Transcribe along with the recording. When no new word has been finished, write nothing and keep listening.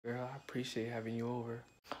Girl, I appreciate having you over.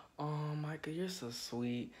 Oh, Micah, you're so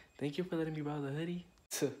sweet. Thank you for letting me borrow the hoodie.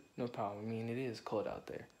 Tuh, no problem. I mean, it is cold out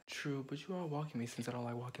there. True, but you are walking me since I don't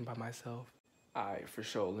like walking by myself. Alright, for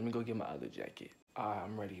sure. Let me go get my other jacket. Alright,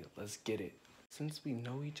 I'm ready. Let's get it. Since we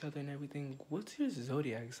know each other and everything, what's your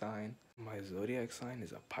zodiac sign? My zodiac sign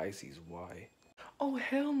is a Pisces. Why? Oh,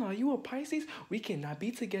 hell no. You a Pisces? We cannot be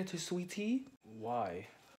together, sweetie. Why?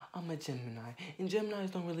 I'm a Gemini, and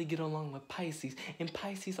Geminis don't really get along with Pisces, and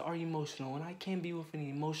Pisces are emotional, and I can't be with an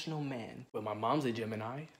emotional man. But my mom's a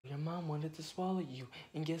Gemini. Your mom wanted to swallow you,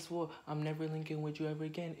 and guess what? I'm never linking with you ever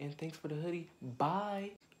again, and thanks for the hoodie.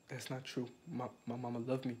 Bye. That's not true. My mama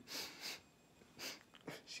loved me.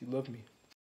 She loved me.